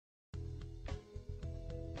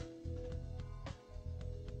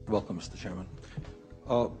Welcome, Mr. Chairman.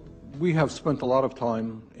 We have spent a lot of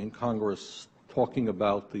time in Congress talking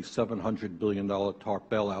about the $700 billion TARP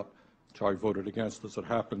bailout, which I voted against as it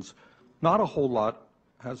happens. Not a whole lot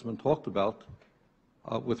has been talked about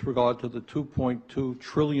with regard to the $2.2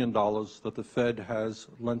 trillion that the Fed has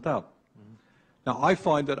lent out. Now, I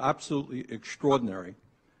find it absolutely extraordinary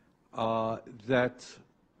that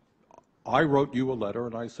I wrote you a letter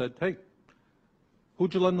and I said, hey,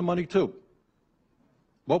 who'd you lend the money to?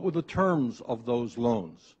 What were the terms of those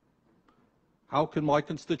loans? How can my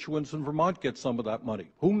constituents in Vermont get some of that money?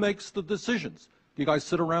 Who makes the decisions? Do you guys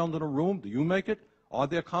sit around in a room? Do you make it? Are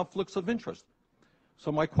there conflicts of interest?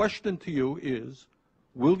 So my question to you is,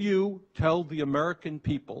 will you tell the American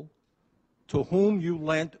people to whom you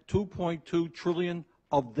lent $2.2 trillion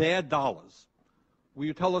of their dollars? Will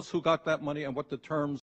you tell us who got that money and what the terms